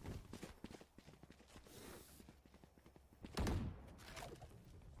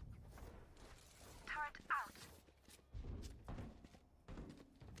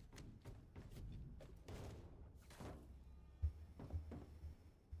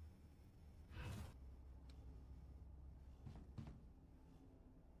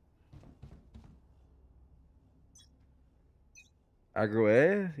 Aggro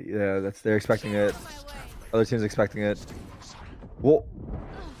A? Yeah, they're expecting it. Other teams expecting it. Whoa.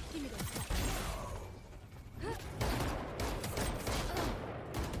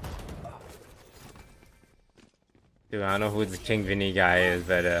 Dude, I don't know who the King Vinny guy is,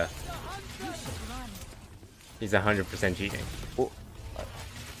 but he's 100% cheating.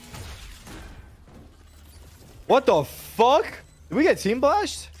 What the fuck? Did we get team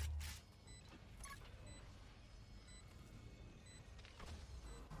blast?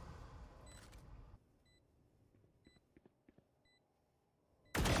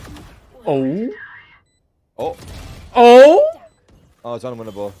 Oh. Oh, Oh. it's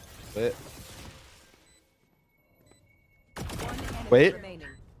unwinnable. Wait. Wait. remaining.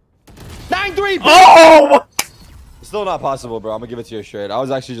 9-3. Oh! It's still not possible, bro. I'm gonna give it to you straight. I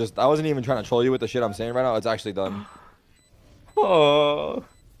wasn't even trying to troll you with the shit I'm saying right now. It's actually done. Oh.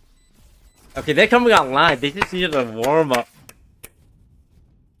 Okay, they're coming online. They just needed a warm up.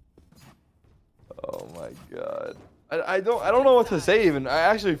 Oh my god. I don't know what to say even. I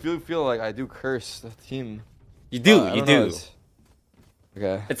actually feel like I do curse the team. You do, I you don't know, do.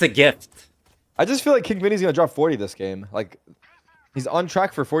 Okay. It's a gift. I just feel like King Vinny's gonna drop 40 this game. Like he's on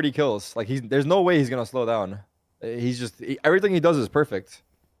track for 40 kills. Like there's no way he's gonna slow down. He's just everything he does is perfect.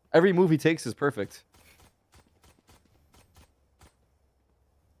 Every move he takes is perfect.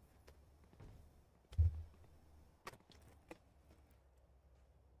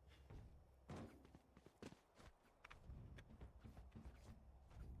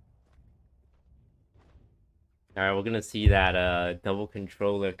 Alright, we're gonna see that double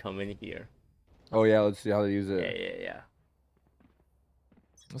controller come in here. Oh yeah, let's see how they use it. Yeah.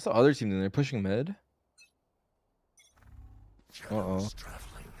 What's the other team doing? They're pushing mid. Uh-oh.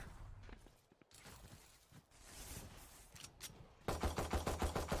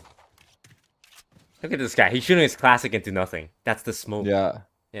 Look at this guy. He's shooting his classic into nothing. That's the smoke. Yeah.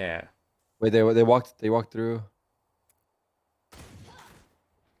 Yeah. Wait, they walked through.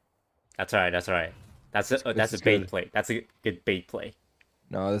 That's alright. That's alright. That's a This is bait good. play. That's a good bait play.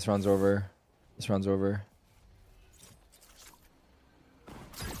 No, this round's over. This round's over.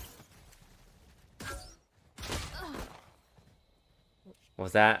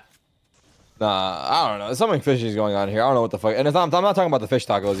 What's that? Nah, I don't know. There's something fishy is going on here. I don't know what the fuck. And I'm not talking about the fish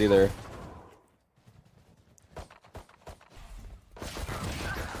tacos either.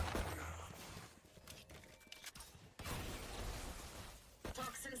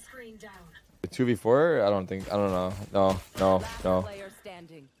 Toxin screen down. 2v4? I don't know. No. Last player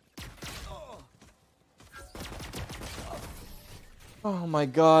standing. Oh my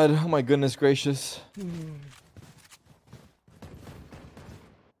god. Oh my goodness gracious.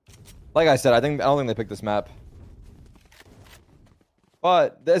 Like I said, I don't think they picked this map.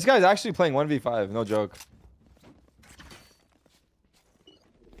 But this guy's actually playing 1v5, no joke.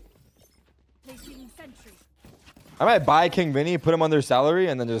 Placing sentry. I might buy King Vinny, put him under salary,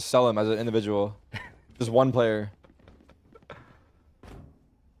 and then just sell him as an individual. Just one player.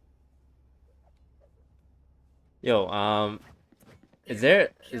 Yo, is there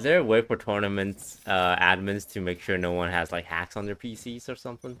a way for tournaments admins to make sure no one has like hacks on their PCs or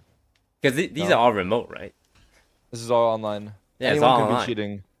something? Because these No. are all remote, right? This is all online. Yeah, it's Anyone all can online. be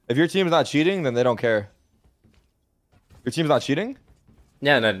cheating. If your team's not cheating, then they don't care. Your team's not cheating?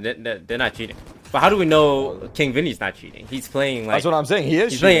 Yeah, no, they're not cheating. But how do we know King Vinny's not cheating? He's playing like That's what I'm saying. He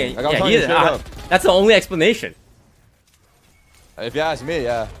is he's cheating. playing. Like, I'm Yeah, telling he you is. straight up. That's the only explanation. If you ask me,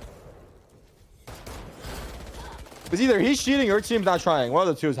 yeah. It's either he's cheating or your team's not trying. One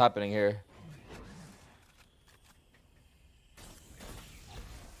of the two is happening here.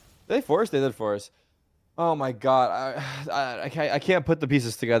 They forced? They did force. Oh my god. I can't put the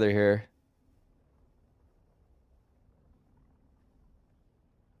pieces together here.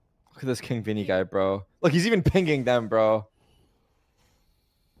 Look at this King Vinny guy, bro. Look, he's even pinging them, bro.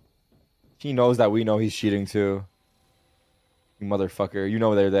 He knows that we know he's cheating too. You motherfucker. You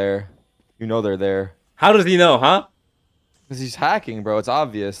know they're there. You know they're there. How does he know, huh? Because he's hacking, bro. It's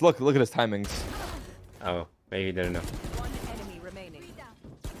obvious. Look at his timings. Oh, maybe he didn't know. One enemy remaining.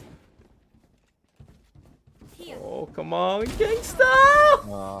 Oh, come on,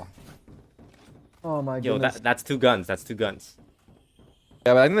 gangsta! Oh my Yo, goodness. that's two guns. That's two guns.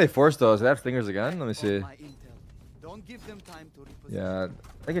 Yeah, but I think they forced those. They have stingers again. Let me see. My intel. Don't give them time to reposition. Yeah,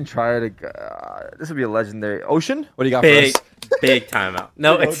 I can try to. This would be a legendary. Ocean? What do you got Big, for us? big timeout.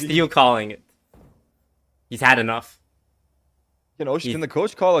 No, Big it's OD. Steel calling it. He's had enough. Can the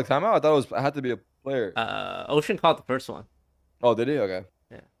coach call a timeout? I thought it had to be a player. Ocean called the first one. Oh, did he? Okay.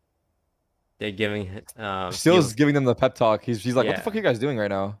 They're giving Steel's giving them the pep talk. He's like, what Yeah. the fuck are you guys doing right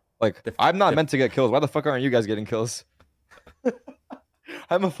now? Like, The- I'm not the- meant to get kills. Why the fuck aren't you guys getting kills?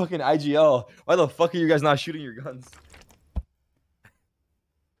 I'm a fucking IGL. Why the fuck are you guys not shooting your guns?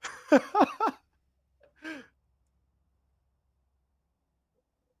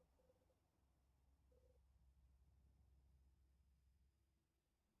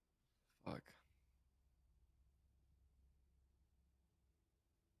 Fuck.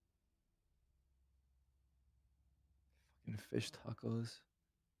 Fucking fish tacos.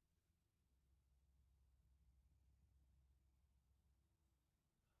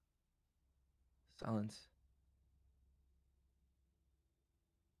 Silence.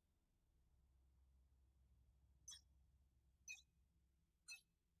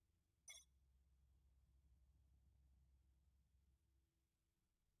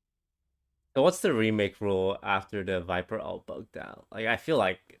 So what's the remake rule after the Viper all bugged out? Like I feel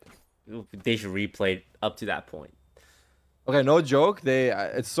like they should replay it up to that point. Okay, no joke.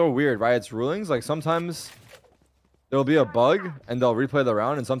 It's so weird, right? It's rulings. Like sometimes there'll be a bug and they'll replay the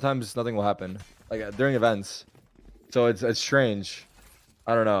round, and sometimes nothing will happen. Like during events. So it's strange.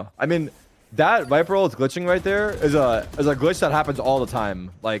 I don't know. I mean, that Viper ult glitching right there is a glitch that happens all the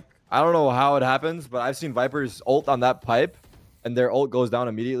time. Like I don't know how it happens, but I've seen Vipers ult on that pipe, and their ult goes down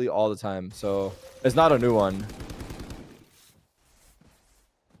immediately all the time. So it's not a new one.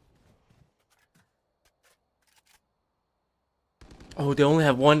 Oh, they only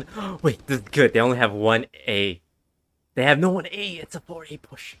have one. Wait, this is good. They only have one A. They have no one A. It's a 4A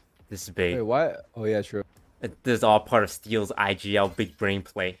push. This is big. Wait, why? Oh yeah, true. This is all part of Steel's IGL big brain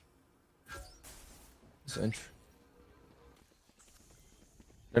play. They're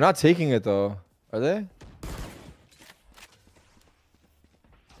not taking it though, are they?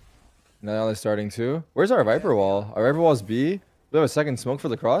 Now they're starting to. Where's our Viper wall? Our Viper wall's B. We have a second smoke for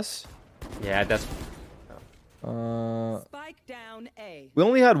the cross. Yeah, that's. Spike down A. We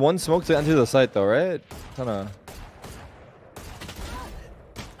only had one smoke to enter the site though, right? Kinda.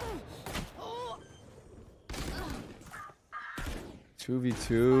 Two v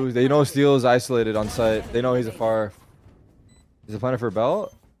two. They know Steel is isolated on site. They know he's a far. Is it planning for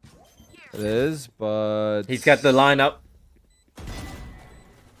belt? It is, but He's got the lineup.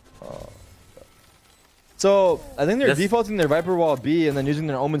 So I think they're This- defaulting their Viper wall B and then using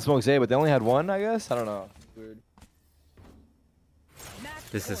their Omen smokes A, but they only had one, I guess. I don't know. Weird.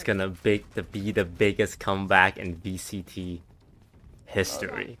 This is gonna be the biggest comeback in VCT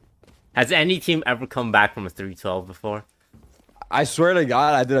history. Has any team ever come back from a 3-12 before? I swear to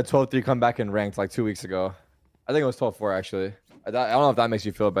God, I did a 12-3 comeback in ranked like 2 weeks ago. I think it was 12-4 actually. I don't know if that makes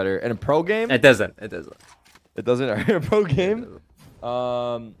you feel better. In a pro game, It doesn't. It doesn't. it doesn't. In a pro game,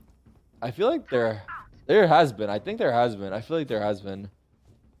 I feel like there has been. I think there has been. I feel like there has been.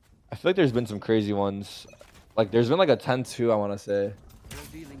 I feel like there's been some crazy ones. Like there's been like a 10-2, I want to say.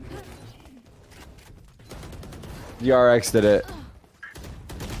 DRX did it.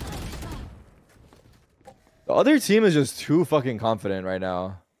 The other team is just too fucking confident right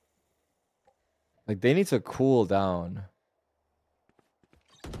now. Like they need to cool down.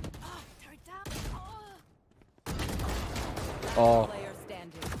 Oh. Player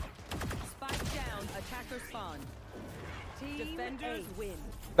standing. Spike down. Attacker spawn. Defenders win.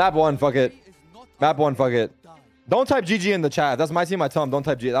 Map one, fuck it. Map one, fuck it. Don't type GG in the chat. That's my team. I tell them don't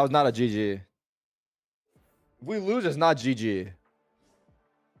type GG. That was not a GG. If we lose, it's not GG.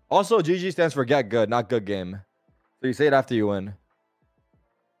 Also, GG stands for get good, not good game. So you say it after you win.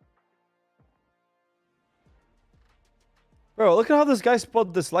 Bro, look at how this guy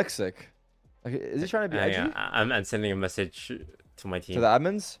spelled dyslexic. Like, is he trying to be edgy? Yeah, I'm sending a message to my team. To the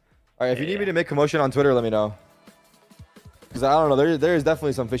admins? Alright, if you need me to make commotion on Twitter, let me know. Because I don't know, there is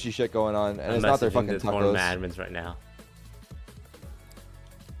definitely some fishy shit going on, and it's not their fucking tacos. One of tacos. my admins right now.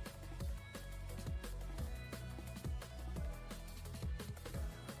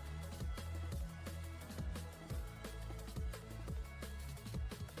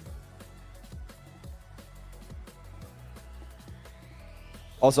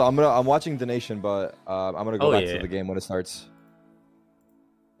 Also, I'm watching Donation, but I'm gonna go back to the game when it starts.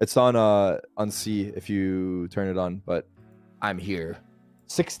 It's on C if you turn it on, but I'm here.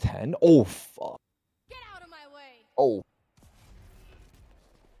 610. Oh fuck. Get out of my way. Oh.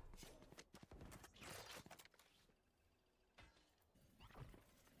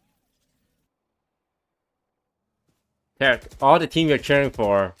 Tarik, all the team you're cheering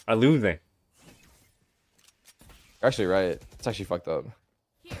for are losing. You're actually right. It's actually fucked up.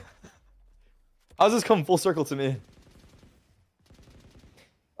 How's this come full circle to me?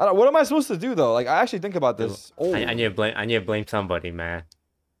 I don't, what am I supposed to do though? Like I actually think about this. Oh. I need to blame somebody, man.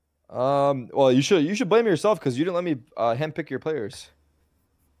 Well, you should blame yourself because you didn't let me handpick your players.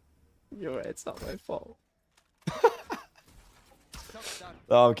 You're right. It's not my fault.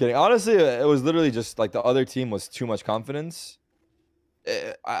 No, I'm kidding. Honestly, it was literally just like the other team was too much confidence.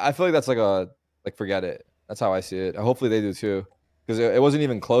 I feel like that's like forget it. That's how I see it. Hopefully they do too. Because it wasn't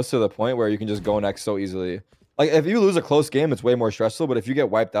even close to the point where you can just go next so easily. Like, if you lose a close game, it's way more stressful. But if you get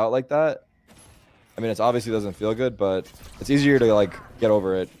wiped out like that, I mean, it obviously doesn't feel good, but it's easier to, like, get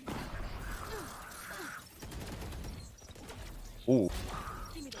over it. Ooh.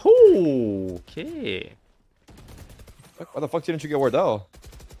 Ooh, okay. Why the fuck didn't you get Wardell?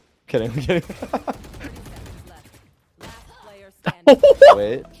 Kidding, I'm kidding. 30 seconds left. Last player standing.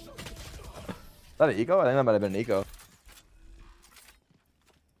 Wait. Is that an eco? I think that might have been an eco.